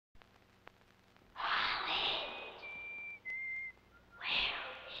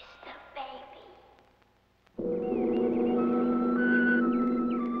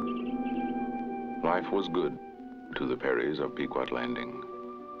Life was good to the Perrys of Pequot Landing.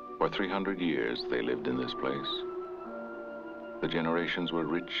 For 300 years they lived in this place. The generations were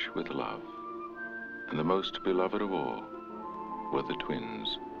rich with love, and the most beloved of all were the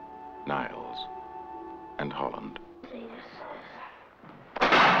twins, Niles and Holland.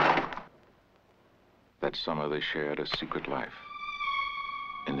 That summer they shared a secret life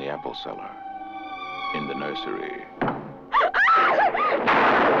in the apple cellar, in the nursery.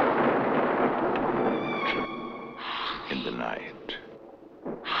 In the night.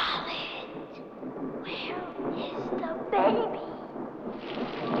 Holland, where is the baby?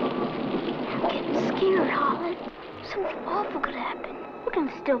 I'm getting scared, Holland. Something awful could happen. We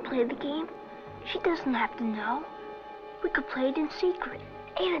can still play the game. She doesn't have to know. We could play it in secret.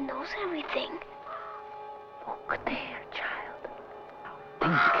 Ada knows everything. Look there, child.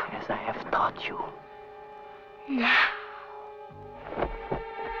 Think as I have taught you. Now.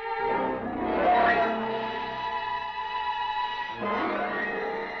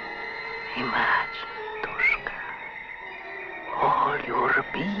 Imagine, Tushka, all your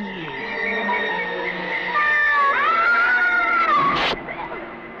being.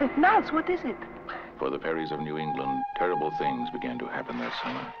 Niles, what is it? For the Perrys of New England, terrible things began to happen that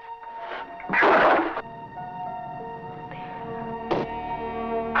summer.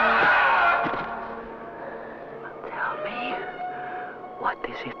 Tell me, what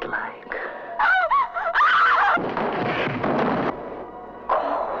is it like?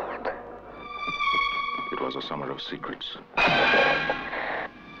 It was a summer of secrets.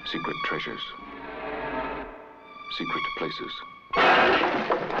 Secret treasures. Secret places.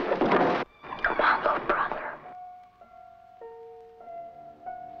 Come on, little brother.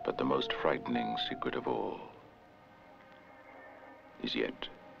 But the most frightening secret of all is yet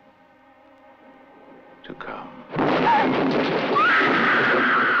to come.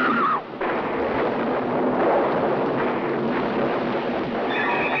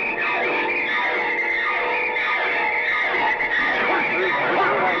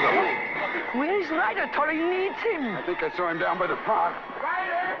 Where's Ryder? Tori needs him. I think I saw him down by the pond.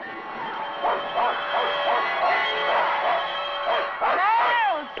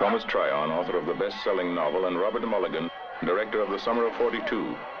 Thomas Tryon, author of the best-selling novel, and Robert Mulligan, director of The Summer of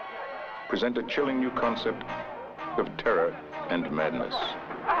 '42, present a chilling new concept of terror and madness.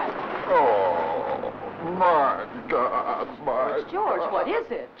 Oh, my God, my George, God. what is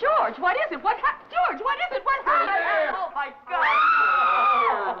it? George, what is it? What happened? George, what is it? What happened? Oh, my God.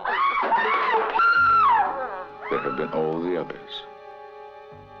 There have been all the others.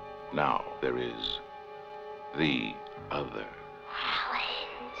 Now there is the other.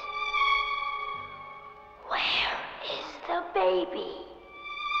 Holland, where is the baby?